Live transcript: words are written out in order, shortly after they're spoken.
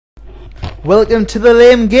Welcome to the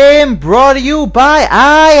Lame Game, brought to you by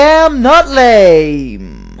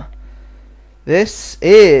iamnotlame. This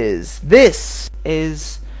is the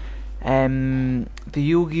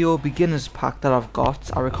Yu-Gi-Oh beginners pack that I've got.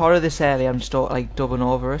 I recorded this early. I'm just like dubbing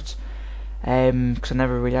over it because I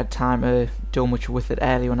never really had time to do much with it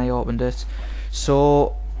early when I opened it.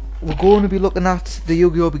 So we're going to be looking at the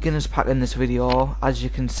Yu-Gi-Oh beginners pack in this video. As you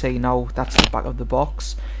can see now, that's the back of the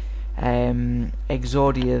box.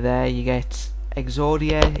 Exodia there, you get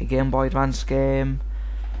Exodia, a Game Boy Advance game,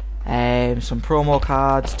 some promo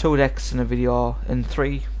cards, 2 decks in a video, and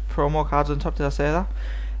 3 promo cards on top. Did I say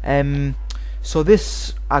that? So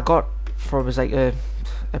this I got was like a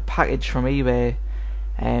package from eBay.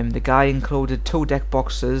 The guy included 2 deck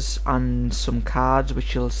boxes and some cards,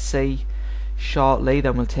 which you'll see shortly.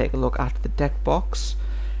 Then we'll take a look at the deck box.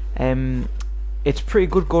 It's pretty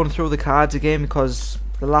good going through the cards again because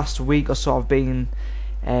the last week or so I've been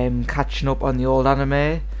catching up on the old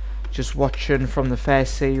anime, just watching from the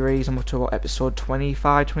first series. I'm up to about episode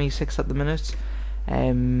 25, 26 at the minute.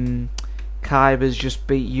 Kaiba's just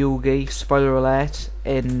beat Yugi, spoiler alert,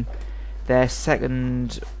 in their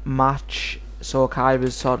second match. So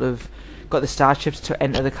Kaiba's sort of got the starships to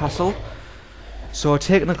enter the castle. So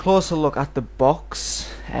taking a closer look at the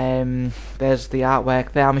box, there's the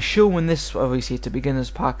artwork there. I'm assuming this, obviously it's a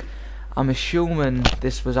beginner's pack, I'm assuming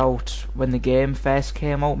this was out when the game first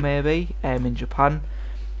came out, maybe, in Japan.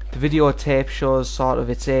 The videotape shows sort of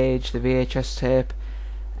its age, the VHS tape.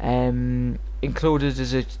 Included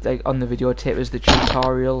is like on the videotape is the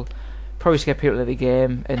tutorial, probably to get people to the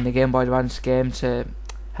game, in the Game Boy Advance game, to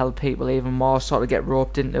help people even more sort of get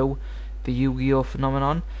roped into the Yu-Gi-Oh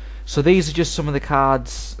phenomenon. So these are just some of the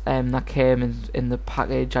cards that came in the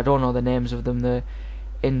package. I don't know the names of them, they're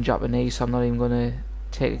in Japanese, so I'm not even going to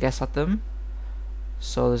take a guess at them.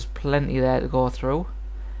 So there's plenty there to go through.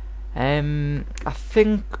 I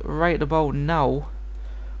think right about now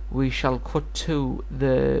we shall cut to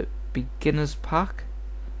the beginners pack,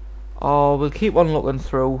 or we'll keep on looking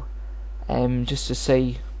through just to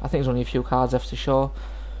see. I think there's only a few cards left to show.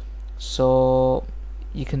 So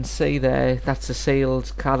you can see there, that's a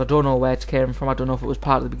sealed card. I don't know where it came from. I don't know if it was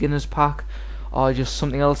part of the beginners pack or just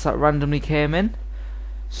something else that randomly came in.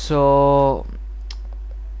 So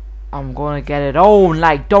I'm gonna get it on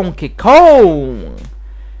like Donkey Kong.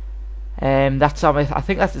 That's I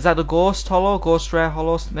think is that a ghost hollow, ghost rare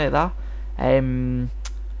hollow, something like that. I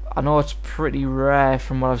know it's pretty rare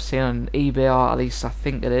from what I've seen on eBay, or at least I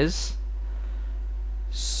think it is.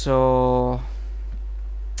 So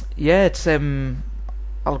yeah, it's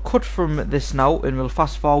I'll cut from this now and we'll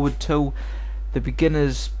fast forward to the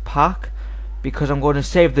beginners pack because I'm going to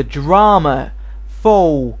save the drama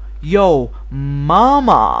for yo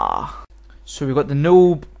mama. So we've got the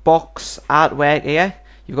new box artwork here.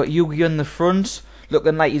 You've got Yugi on the front,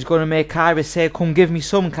 looking like he's going to make Kaiba say, "Come give me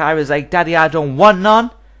some." Kaiba's like, "Daddy, I don't want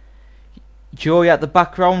none." Joey at the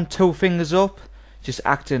background, 2 fingers up, just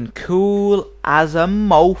acting cool as a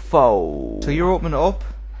mofo. So you open it up,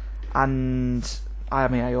 and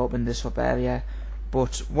I opened this up earlier,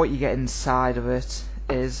 but what you get inside of it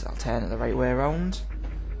is, I'll turn it the right way around.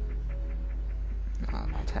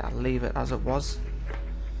 I'll leave it as it was.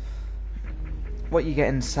 What you get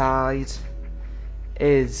inside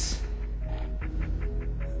is,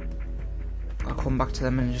 I'll come back to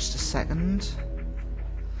them in just a second.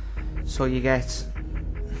 So you get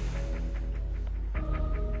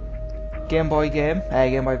Game Boy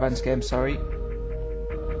Advance game, sorry.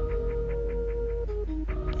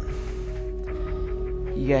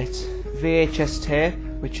 You get VHS tape,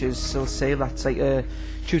 which is still sealed. That's like a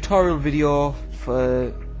tutorial video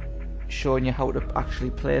for showing you how to actually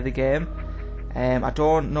play the game. I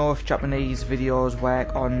don't know if Japanese videos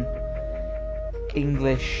work on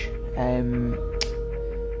English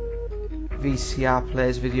VCR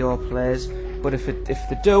players, video players, but if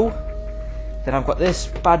they do, then I've got this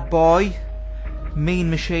bad boy, mean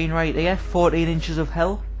machine right here, 14 inches of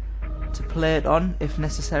hell to play it on if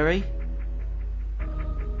necessary.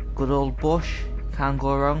 Good old Bush, can't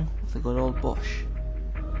go wrong with a good old Bush.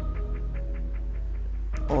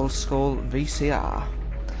 Old school VCR.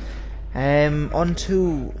 On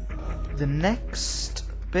to the next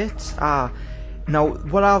bit. Now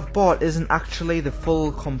what I've bought isn't actually the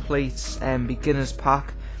full complete beginners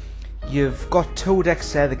pack. You've got 2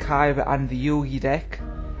 decks there, the Kaiba and the Yugi deck.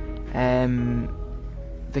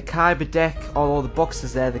 The Kaiba deck, although the box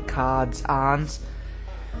is there, the cards aren't.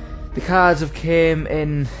 The cards have came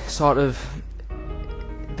in sort of,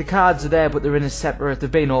 the cards are there but they're in a separate, they've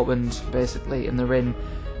been opened basically, and they're in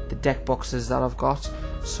the deck boxes that I've got.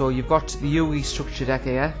 So you've got the Yugi structure deck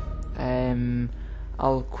here,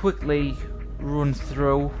 I'll quickly run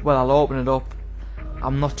through, well, I'll open it up.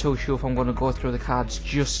 I'm not too sure if I'm going to go through the cards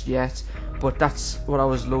just yet, but that's what I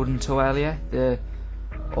was loading to earlier. The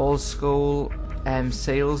old school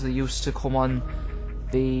seals, they used to come on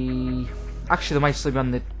the, actually they might still be on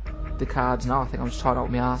the cards now. I think I'm just talking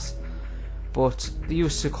out my ass, but they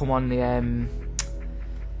used to come on the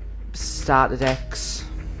starter decks.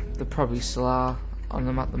 They probably still are on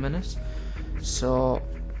them at the minute. So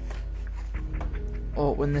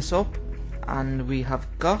open this up, and we have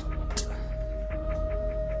got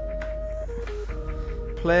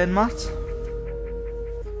playing mat.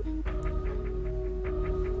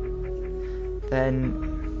 Then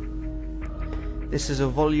this is a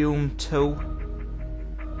volume 2,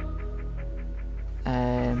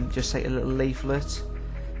 just like a little leaflet.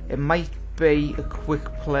 It might be a quick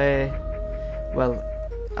play. Well,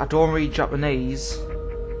 I don't read Japanese,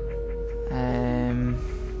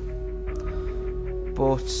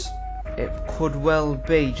 but it could well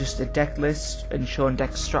be just a deck list and showing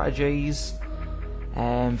deck strategies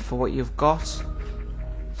for what you've got.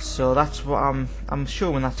 So that's what I'm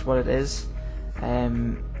showing. That's what it is.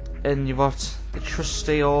 And you've got the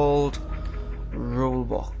trusty old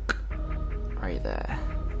rulebook right there.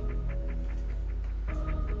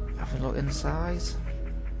 Have a look inside.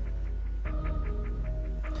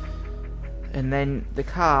 And then the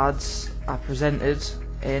cards are presented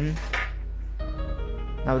in.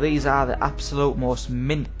 Now these are the absolute most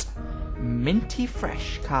minty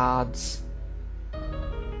fresh cards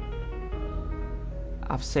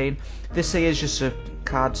I've seen. This here is just a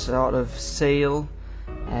card sort of seal.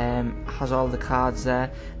 Has all the cards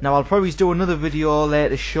there. Now I'll probably do another video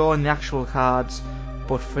later showing the actual cards,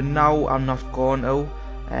 but for now I'm not going to.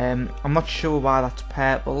 I'm not sure why that's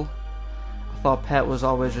purple. I thought purple was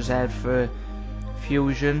always reserved for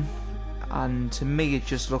fusion, and to me it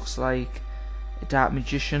just looks like a dark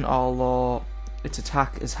magician, although its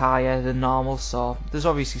attack is higher than normal, so there's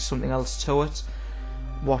obviously something else to it.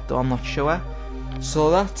 What though, I'm not sure.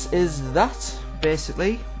 So that is that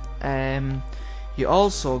basically. You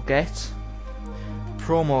also get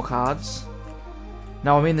promo cards.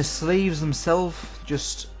 Now I mean the sleeves themselves,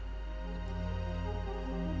 just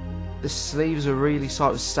the sleeves are really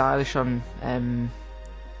sort of stylish on in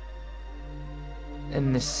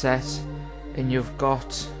this set, and you've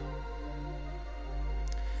got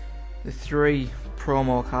the 3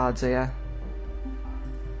 promo cards here.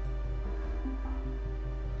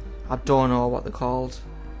 I don't know what they're called,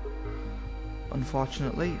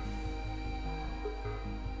 unfortunately.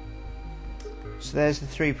 So there's the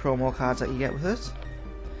 3 promo cards that you get with it,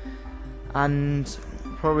 and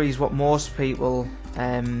probably is what most people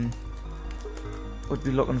would be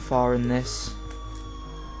looking for in this,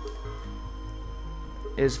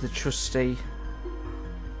 is the trusty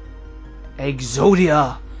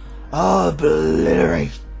Exodia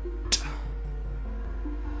Obliterate.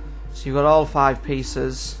 So you've got all 5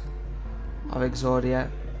 pieces of Exodia,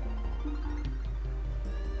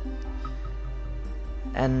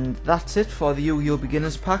 and that's it for the Yu-Gi-Oh!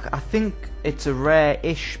 Beginners Pack. I think it's a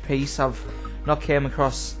rare-ish piece. I've not came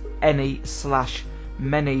across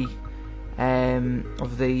any/many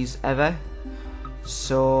of these ever.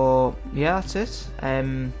 So yeah, that's it.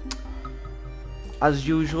 As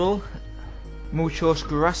usual, muchos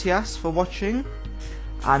gracias for watching,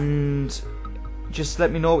 and just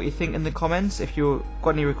let me know what you think in the comments. If you've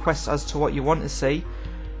got any requests as to what you want to see,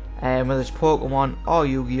 whether it's Pokemon or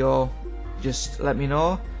Yu-Gi-Oh, just let me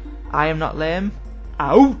know. I am not lame.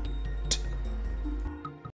 Out.